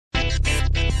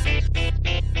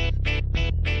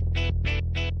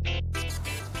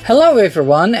Hello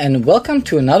everyone, and welcome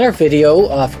to another video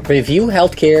of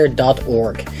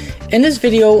reviewhealthcare.org. In this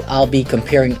video, I'll be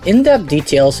comparing in-depth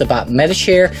details about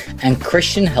Medishare and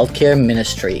Christian Healthcare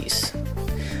Ministries.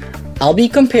 I'll be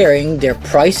comparing their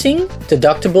pricing,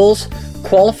 deductibles,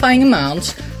 qualifying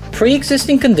amounts,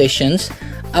 pre-existing conditions.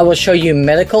 I will show you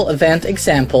medical event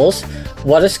examples,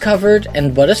 what is covered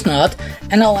and what is not,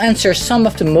 and I'll answer some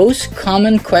of the most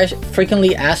common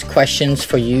frequently asked questions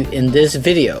for you in this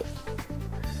video.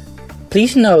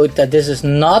 Please note that this is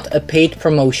not a paid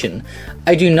promotion.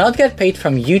 I do not get paid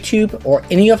from YouTube or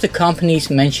any of the companies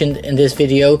mentioned in this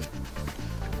video.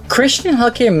 Christian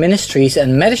Healthcare Ministries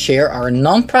and Medishare are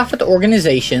non-profit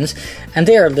organizations, and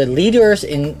they are the leaders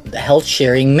in health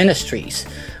sharing ministries.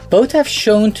 Both have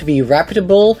shown to be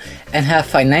reputable and have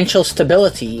financial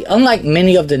stability, unlike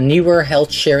many of the newer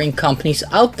health sharing companies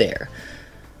out there.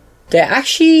 They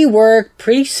actually work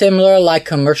pretty similar like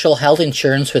commercial health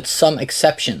insurance with some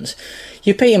exceptions.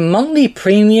 You pay a monthly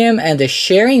premium and the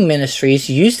sharing ministries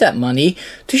use that money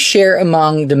to share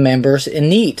among the members in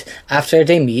need after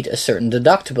they meet a certain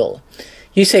deductible.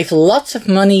 You save lots of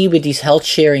money with these health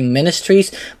sharing ministries,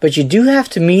 but you do have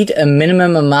to meet a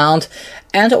minimum amount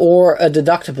and or a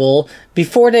deductible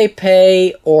before they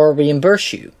pay or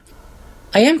reimburse you.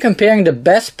 I am comparing the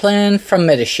best plan from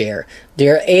Medishare,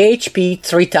 their AHP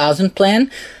 3000 plan,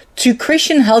 to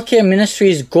Christian Healthcare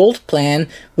Ministries Gold plan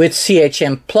with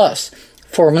CHM Plus,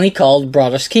 formerly called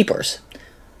Brothers Keepers.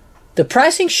 The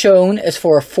pricing shown is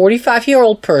for a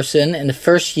 45-year-old person in the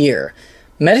first year.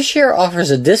 Medishare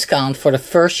offers a discount for the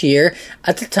first year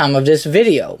at the time of this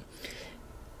video.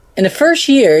 In the first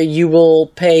year, you will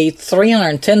pay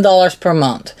 $310 per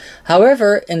month.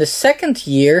 However, in the second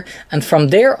year and from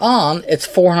there on, it's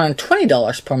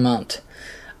 $420 per month.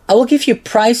 I will give you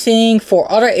pricing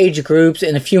for other age groups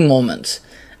in a few moments.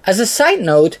 As a side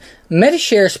note,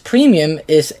 Medishare's premium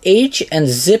is age and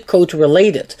zip code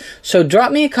related, so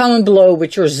drop me a comment below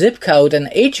with your zip code and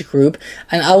age group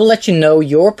and I will let you know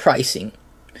your pricing.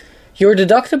 Your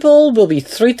deductible will be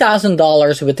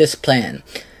 $3,000 with this plan.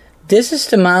 This is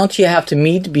the amount you have to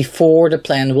meet before the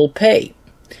plan will pay.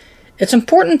 It's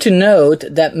important to note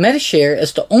that Medishare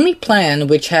is the only plan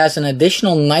which has an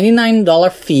additional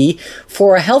 $99 fee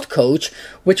for a health coach,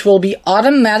 which will be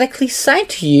automatically signed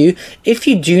to you if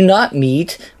you do not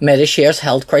meet Medishare's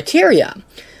health criteria.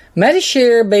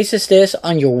 Medishare bases this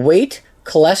on your weight,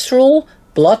 cholesterol,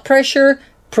 blood pressure,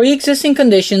 pre-existing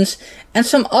conditions, and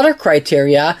some other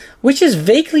criteria which is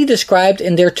vaguely described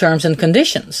in their terms and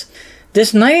conditions.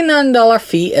 This $99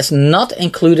 fee is not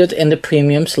included in the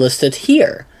premiums listed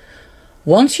here.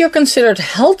 Once you're considered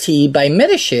healthy by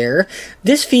Medishare,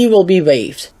 this fee will be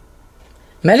waived.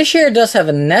 Medishare does have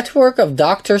a network of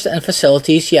doctors and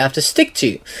facilities you have to stick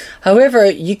to.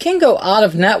 However, you can go out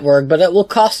of network, but it will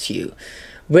cost you.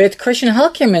 With Christian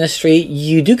Healthcare Ministry,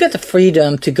 you do get the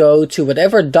freedom to go to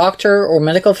whatever doctor or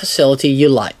medical facility you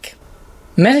like.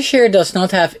 Medishare does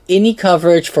not have any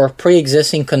coverage for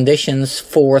pre-existing conditions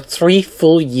for 3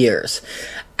 full years.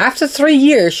 After 3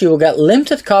 years, you will get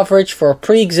limited coverage for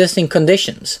pre-existing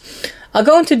conditions. I'll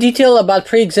go into detail about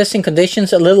pre-existing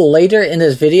conditions a little later in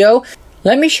this video.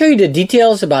 Let me show you the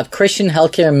details about Christian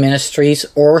Healthcare Ministries,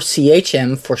 or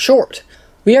CHM for short.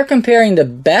 We are comparing the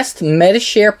best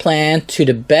Medishare plan to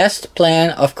the best plan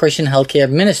of Christian Healthcare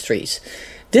Ministries.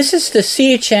 This is the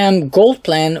CHM Gold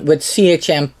plan with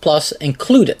CHM Plus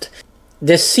included.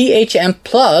 This CHM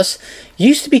Plus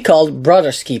used to be called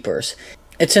Brothers Keepers.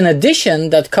 It's an addition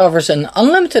that covers an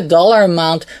unlimited dollar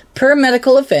amount per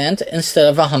medical event instead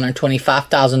of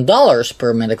 $125,000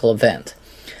 per medical event.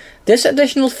 This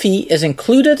additional fee is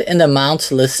included in the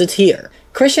amounts listed here.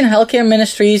 Christian Healthcare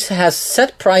Ministries has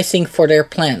set pricing for their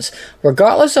plans,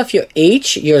 regardless of your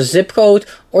age, your zip code,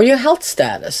 or your health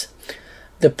status.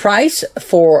 The price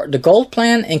for the Gold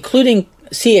plan, including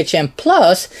CHM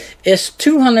Plus, is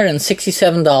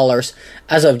 $267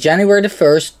 as of January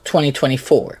 1st,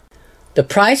 2024. The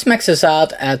price maxes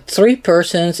out at 3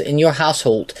 persons in your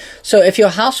household. So if your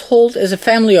household is a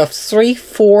family of 3,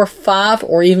 4, 5,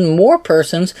 or even more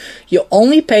persons, you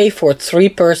only pay for 3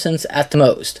 persons at the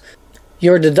most.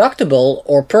 Your deductible,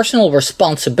 or personal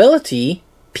responsibility,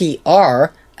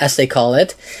 PR, as they call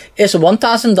it, is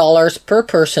 $1,000 per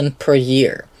person per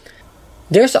year.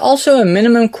 There's also a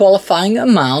minimum qualifying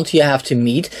amount you have to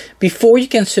meet before you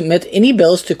can submit any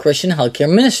bills to Christian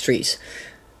Healthcare Ministries.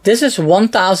 This is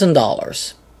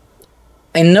 $1,000.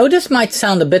 I know this might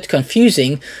sound a bit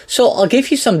confusing, so I'll give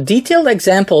you some detailed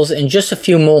examples in just a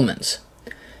few moments.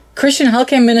 Christian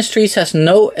Healthcare Ministries has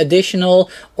no additional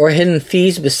or hidden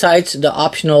fees besides the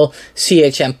optional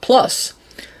CHM Plus.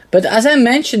 But as I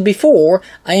mentioned before,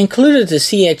 I included the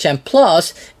CHM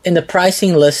Plus in the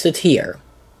pricing listed here.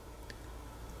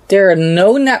 There are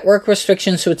no network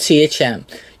restrictions with CHM.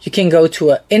 You can go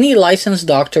to any licensed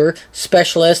doctor,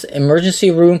 specialist,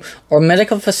 emergency room, or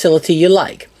medical facility you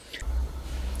like.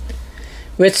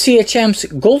 With CHM's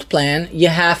Gold Plan, you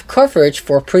have coverage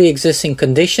for pre-existing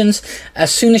conditions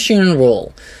as soon as you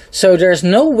enroll, so there's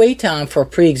no wait time for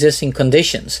pre-existing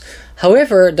conditions.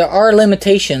 However, there are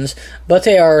limitations, but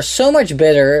they are so much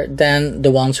better than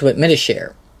the ones with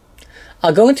Medishare.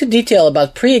 I'll go into detail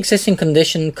about pre-existing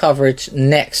condition coverage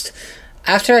next,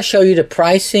 after I show you the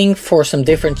pricing for some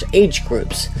different age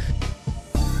groups.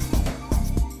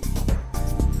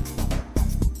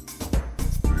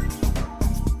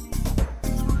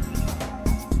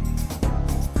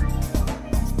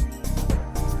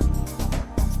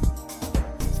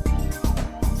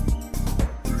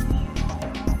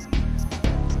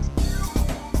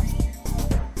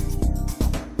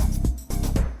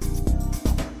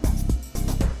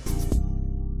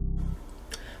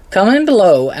 Comment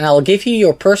below and I'll give you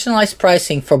your personalized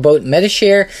pricing for both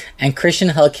Medishare and Christian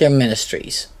Healthcare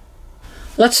Ministries.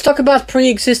 Let's talk about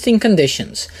pre-existing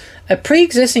conditions. A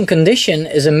pre-existing condition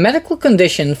is a medical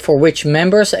condition for which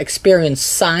members experience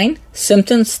signs,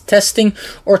 symptoms, testing,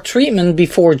 or treatment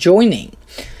before joining.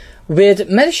 With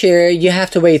Medishare, you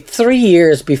have to wait 3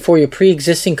 years before your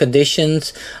pre-existing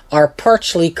conditions are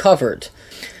partially covered.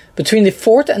 Between the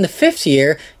 4th and the 5th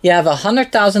year, you have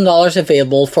 $100,000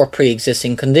 available for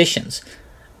pre-existing conditions.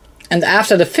 And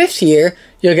after the 5th year,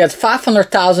 you'll get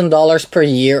 $500,000 per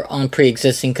year on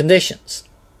pre-existing conditions.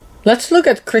 Let's look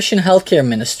at Christian Healthcare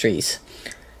Ministries.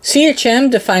 CHM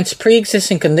defines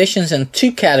pre-existing conditions in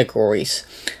 2 categories: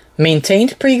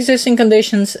 maintained pre-existing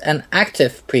conditions and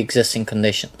active pre-existing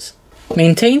conditions.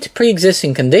 Maintained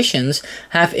pre-existing conditions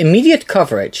have immediate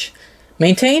coverage.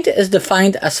 Maintained is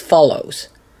defined as follows.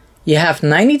 You have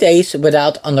 90 days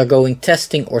without undergoing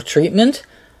testing or treatment.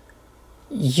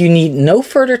 You need no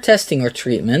further testing or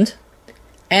treatment.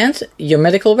 And your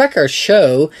medical records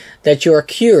show that you are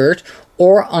cured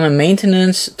or on a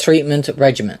maintenance treatment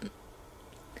regimen.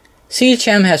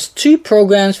 CHM has 2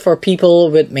 programs for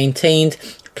people with maintained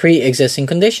pre-existing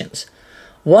conditions.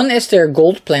 One is their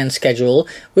Gold Plan schedule,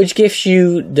 which gives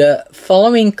you the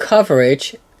following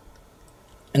coverage.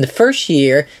 In the first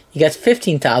year, you get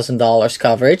 $15,000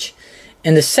 coverage.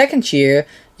 In the second year,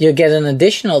 you get an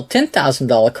additional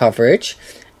 $10,000 coverage.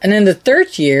 And in the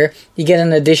third year, you get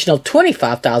an additional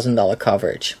 $25,000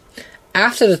 coverage.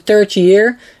 After the third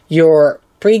year, your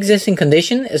pre-existing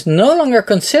condition is no longer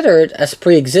considered as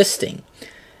pre-existing.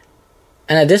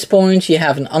 And at this point, you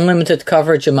have an unlimited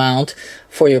coverage amount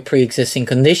for your pre-existing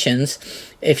conditions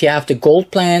if you have the Gold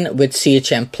Plan with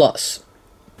CHM Plus.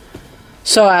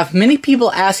 So I have many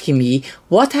people asking me,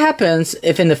 what happens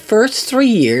if in the first 3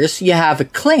 years you have a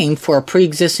claim for a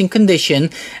pre-existing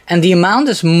condition and the amount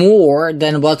is more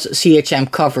than what CHM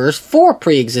covers for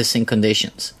pre-existing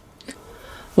conditions?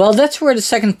 Well, that's where the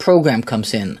second program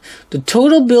comes in. The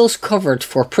total bills covered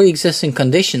for pre-existing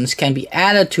conditions can be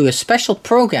added to a special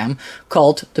program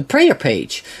called the Prayer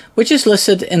Page, which is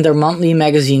listed in their monthly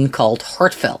magazine called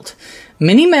Heartfelt.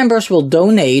 Many members will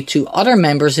donate to other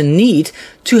members in need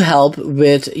to help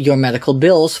with your medical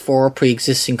bills for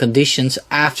pre-existing conditions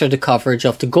after the coverage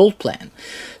of the Gold Plan.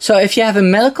 So if you have a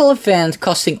medical event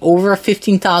costing over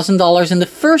 $15,000 in the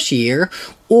first year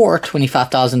or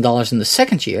 $25,000 in the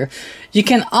second year, you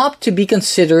can opt to be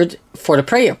considered for the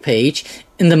Prayer Page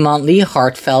in the monthly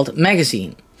Heartfelt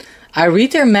magazine. I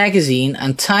read their magazine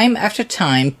and time after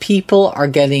time people are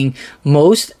getting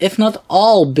most, if not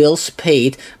all, bills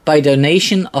paid by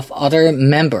donation of other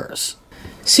members.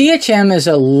 CHM is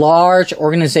a large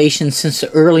organization since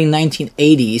the early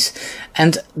 1980s,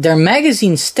 and their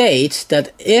magazine states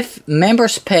that if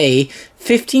members pay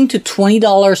 $15 to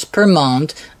 $20 per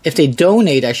month, if they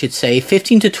donate, I should say,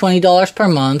 $15 to $20 per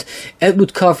month, it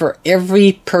would cover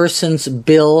every person's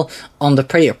bill on the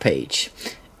Prayer Page.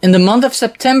 In the month of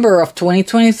September of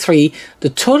 2023,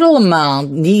 the total amount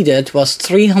needed was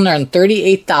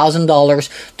 $338,000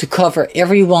 to cover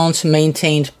everyone's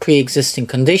maintained pre-existing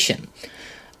condition.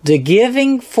 The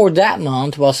giving for that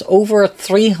month was over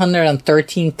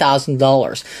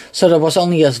 $313,000, so there was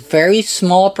only a very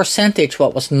small percentage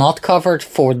what was not covered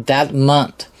for that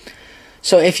month.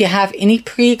 So if you have any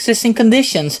pre-existing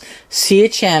conditions,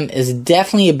 CHM is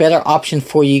definitely a better option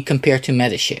for you compared to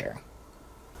Medishare.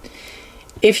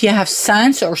 If you have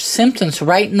signs or symptoms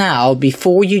right now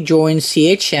before you join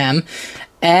CHM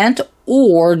and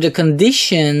or the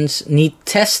conditions need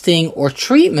testing or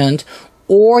treatment,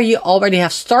 or you already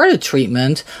have started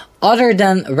treatment, Other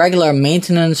than regular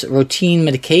maintenance routine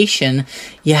medication,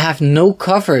 you have no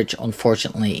coverage,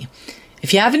 unfortunately.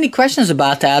 If you have any questions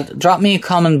about that, drop me a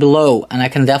comment below and I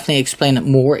can definitely explain it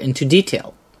more into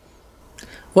detail.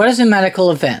 What is a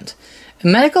medical event? A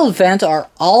medical event are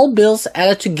all bills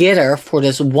added together for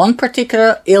this one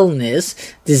particular illness,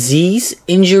 disease,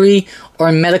 injury,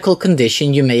 or medical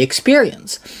condition you may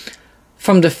experience.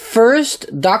 From the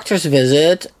first doctor's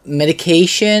visit,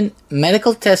 medication,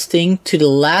 medical testing, to the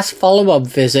last follow-up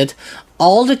visit,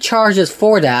 all the charges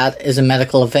for that is a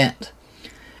medical event.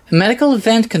 A medical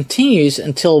event continues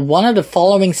until one of the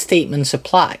following statements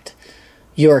applied.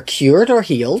 You are cured or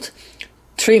healed,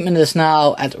 treatment is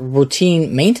now at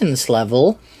routine maintenance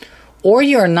level, or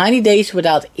you are 90 days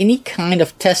without any kind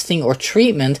of testing or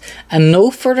treatment and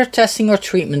no further testing or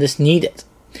treatment is needed.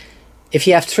 If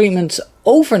you have treatments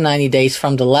over 90 days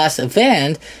from the last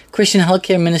event, Christian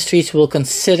Healthcare Ministries will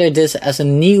consider this as a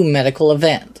new medical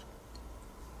event.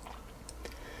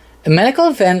 A medical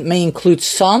event may include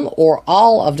some or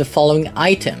all of the following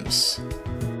items.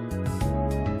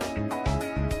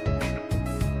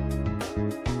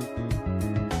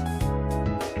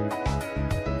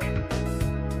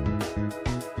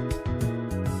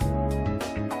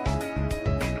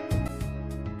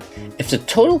 If the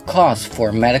total cost for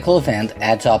a medical event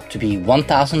adds up to be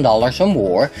 $1,000 or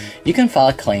more, you can file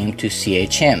a claim to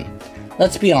CHM.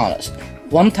 Let's be honest,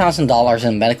 $1,000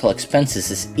 in medical expenses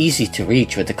is easy to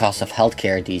reach with the cost of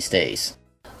healthcare these days.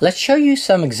 Let's show you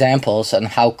some examples on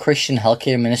how Christian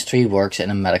Healthcare Ministry works in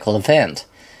a medical event.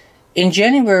 In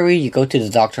January, you go to the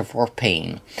doctor for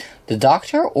pain. The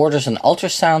doctor orders an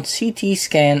ultrasound, CT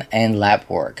scan, and lab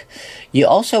work. You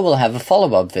also will have a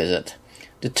follow-up visit.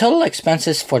 The total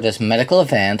expenses for this medical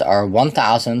event are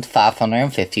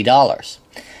 $1,550.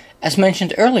 As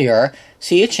mentioned earlier,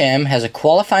 CHM has a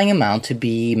qualifying amount to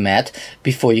be met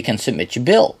before you can submit your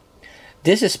bill.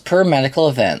 This is per medical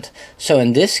event, so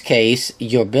in this case,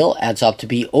 your bill adds up to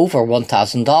be over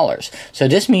 $1,000. So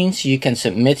this means you can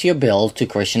submit your bill to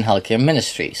Christian Healthcare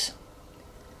Ministries.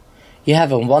 You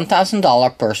have a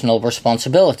 $1,000 personal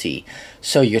responsibility,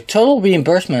 so your total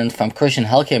reimbursement from Christian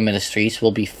Healthcare Ministries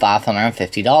will be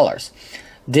 $550.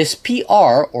 This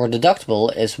PR or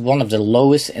deductible is one of the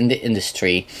lowest in the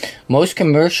industry. Most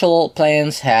commercial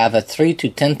plans have a $3,000 to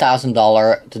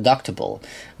 $10,000 deductible.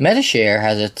 Medishare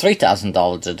has a $3,000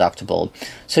 deductible,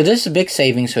 so this is a big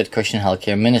savings with Christian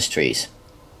Healthcare Ministries.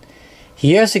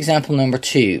 Here's example number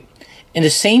 2. In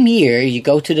the same year, you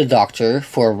go to the doctor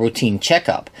for a routine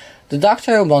checkup. The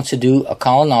doctor wants to do a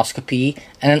colonoscopy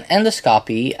and an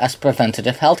endoscopy as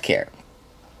preventative health care.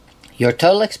 Your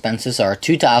total expenses are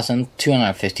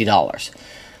 $2,250.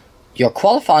 Your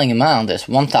qualifying amount is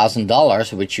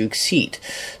 $1,000, which you exceed,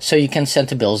 so you can send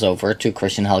the bills over to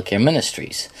Christian Healthcare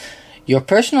Ministries. Your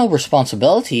personal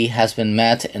responsibility has been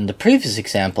met in the previous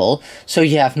example, so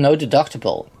you have no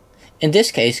deductible. In this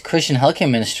case, Christian Healthcare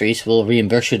Ministries will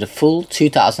reimburse you the full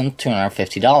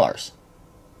 $2,250.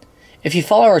 If you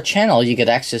follow our channel, you get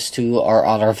access to our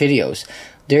other videos.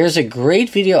 There is a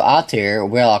great video out there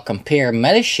where I'll compare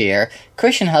Medishare,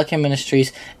 Christian Healthcare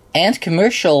Ministries, and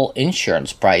commercial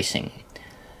insurance pricing.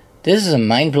 This is a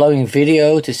mind-blowing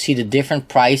video to see the different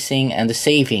pricing and the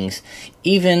savings,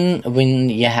 even when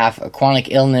you have a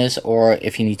chronic illness or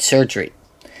if you need surgery.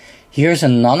 Here's a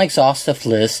non-exhaustive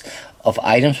list of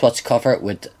items what's covered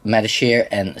with Medishare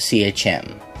and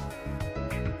CHM.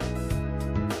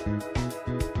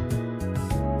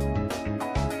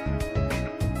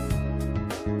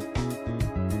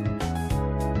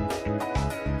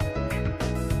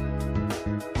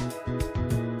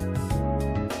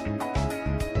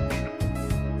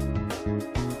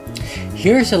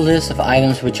 Here's a list of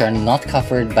items which are not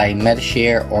covered by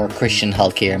Medishare or Christian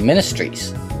Healthcare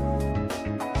Ministries.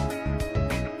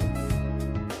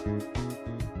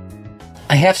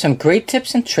 I have some great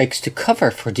tips and tricks to cover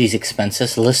for these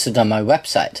expenses listed on my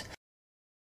website.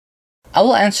 I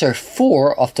will answer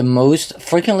 4 of the most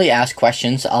frequently asked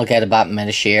questions I'll get about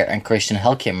Medishare and Christian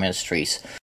Healthcare Ministries.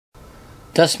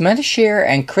 Does Medishare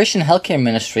and Christian Healthcare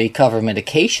Ministry cover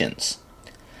medications?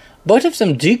 Both of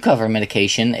them do cover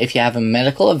medication if you have a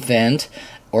medical event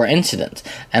or incident,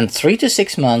 and 3 to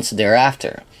 6 months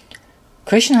thereafter.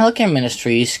 Christian Healthcare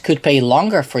Ministries could pay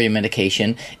longer for your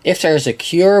medication if there is a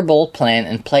curable plan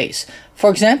in place.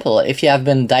 For example, if you have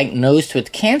been diagnosed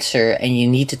with cancer and you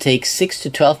need to take 6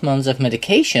 to 12 months of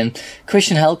medication,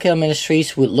 Christian Healthcare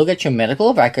Ministries would look at your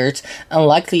medical records and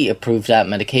likely approve that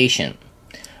medication.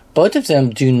 Both of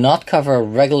them do not cover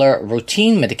regular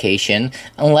routine medication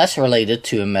unless related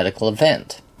to a medical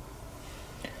event.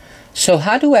 So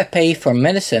how do I pay for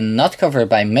medicine not covered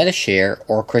by Medishare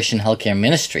or Christian Healthcare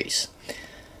Ministries?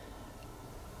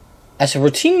 As a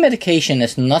routine medication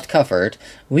is not covered,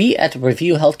 we at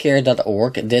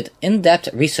reviewhealthcare.org did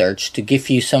in-depth research to give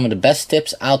you some of the best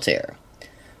tips out there.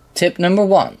 Tip number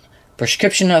 1.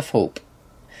 Prescription of Hope.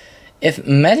 If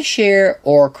Medishare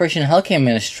or Christian Healthcare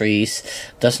Ministries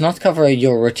does not cover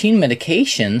your routine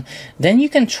medication, then you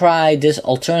can try this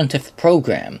alternative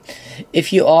program.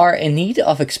 If you are in need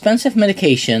of expensive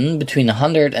medication between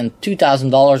 $100 and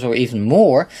 $2,000 or even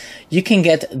more, you can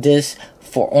get this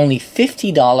for only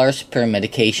 $50 per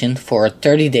medication for a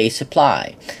 30-day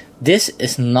supply. This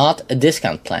is not a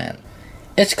discount plan.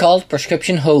 It's called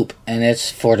Prescription Hope, and it's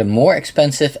for the more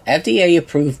expensive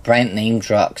FDA-approved brand name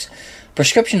drugs.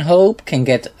 Prescription Hope can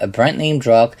get a brand name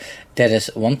drug that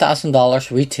is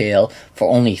 $1,000 retail for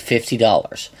only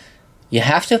 $50. You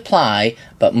have to apply,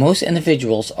 but most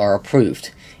individuals are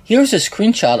approved. Here's a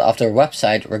screenshot of their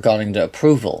website regarding the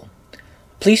approval.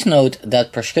 Please note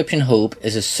that Prescription Hope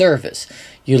is a service.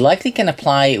 You likely can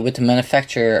apply with the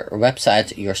manufacturer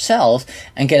website yourself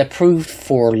and get approved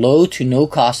for low to no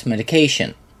cost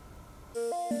medication.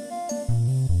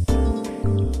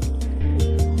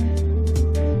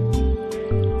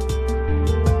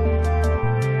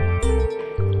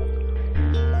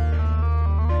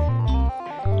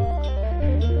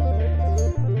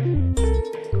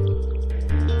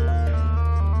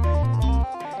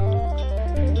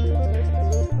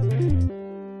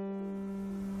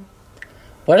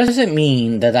 What does it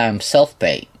mean that I am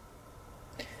self-pay?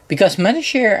 Because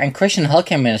Medishare and Christian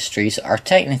Healthcare Ministries are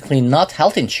technically not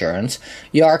health insurance,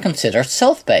 you are considered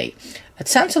self-pay. It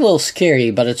sounds a little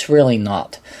scary, but it's really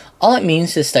not. All it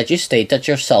means is that you state that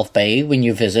you're self-pay when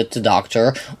you visit the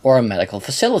doctor or a medical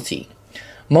facility.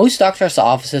 Most doctors'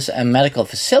 offices and medical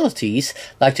facilities,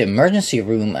 like the emergency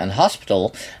room and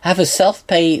hospital, have a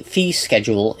self-pay fee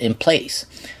schedule in place.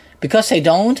 Because they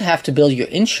don't have to bill your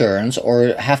insurance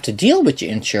or have to deal with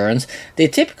your insurance, they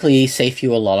typically save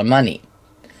you a lot of money.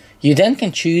 You then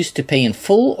can choose to pay in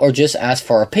full or just ask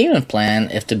for a payment plan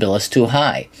if the bill is too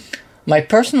high. My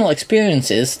personal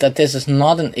experience is that this is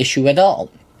not an issue at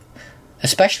all,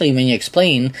 especially when you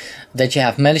explain that you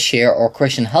have Medishare or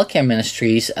Christian Healthcare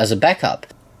Ministries as a backup.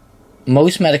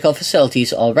 Most medical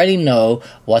facilities already know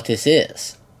what this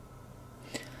is.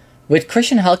 With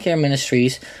Christian Healthcare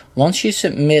Ministries, once you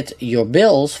submit your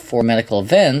bills for a medical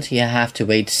event, you have to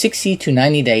wait 60 to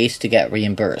 90 days to get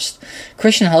reimbursed.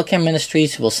 Christian Healthcare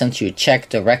Ministries will send you a check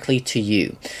directly to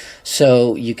you,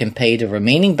 so you can pay the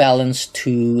remaining balance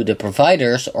to the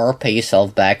providers or pay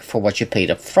yourself back for what you paid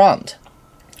up front.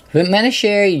 With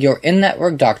Medishare, your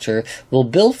in-network doctor will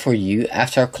bill for you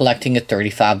after collecting a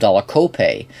 $35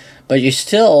 copay, but you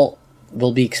still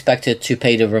will be expected to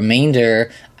pay the remainder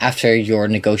after your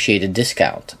negotiated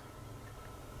discount.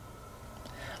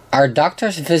 Are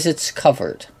doctor's visits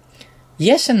covered?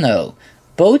 Yes and no.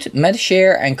 Both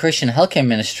Medishare and Christian Healthcare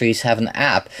Ministries have an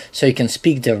app so you can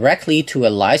speak directly to a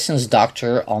licensed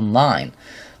doctor online.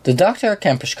 The doctor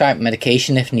can prescribe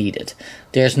medication if needed.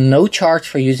 There is no charge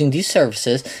for using these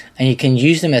services, and you can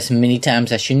use them as many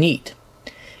times as you need.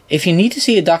 If you need to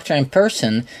see a doctor in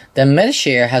person, then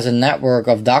Medishare has a network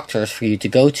of doctors for you to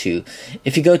go to.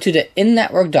 If you go to the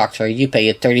in-network doctor, you pay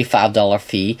a $35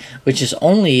 fee, which is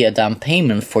only a down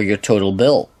payment for your total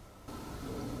bill.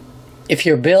 If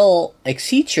your bill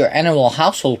exceeds your annual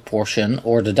household portion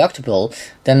or deductible,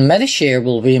 then Medishare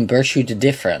will reimburse you the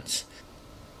difference.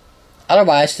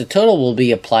 Otherwise, the total will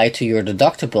be applied to your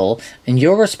deductible, and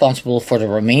you're responsible for the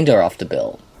remainder of the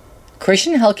bill.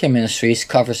 Christian Healthcare Ministries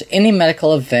covers any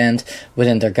medical event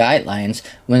within their guidelines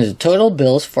when the total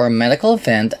bills for a medical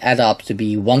event add up to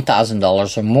be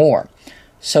 $1,000 or more.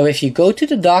 So if you go to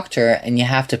the doctor and you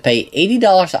have to pay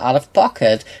 $80 out of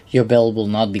pocket, your bill will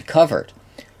not be covered.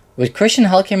 With Christian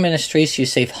Healthcare Ministries, you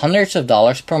save hundreds of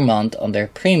dollars per month on their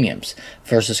premiums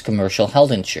versus commercial health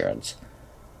insurance.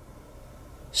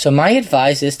 So my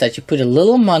advice is that you put a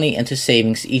little money into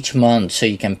savings each month so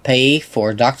you can pay for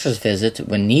a doctor's visit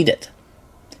when needed.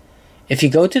 If you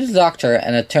go to the doctor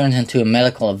and it turns into a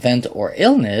medical event or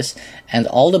illness, and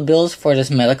all the bills for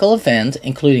this medical event,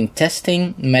 including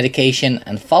testing, medication,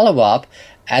 and follow-up,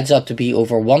 adds up to be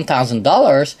over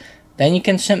 $1,000, then you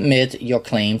can submit your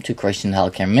claim to Christian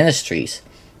Healthcare Ministries.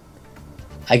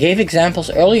 I gave examples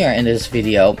earlier in this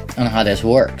video on how this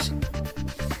works.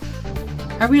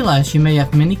 I realize you may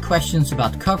have many questions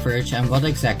about coverage and what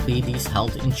exactly these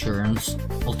health insurance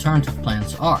alternative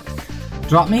plans are.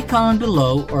 Drop me a comment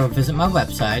below or visit my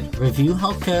website,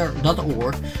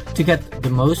 reviewhealthcare.org, to get the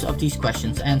most of these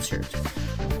questions answered.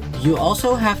 You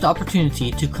also have the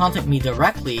opportunity to contact me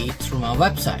directly through my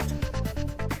website.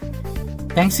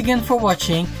 Thanks again for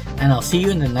watching, and I'll see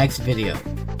you in the next video.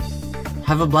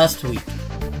 Have a blessed week.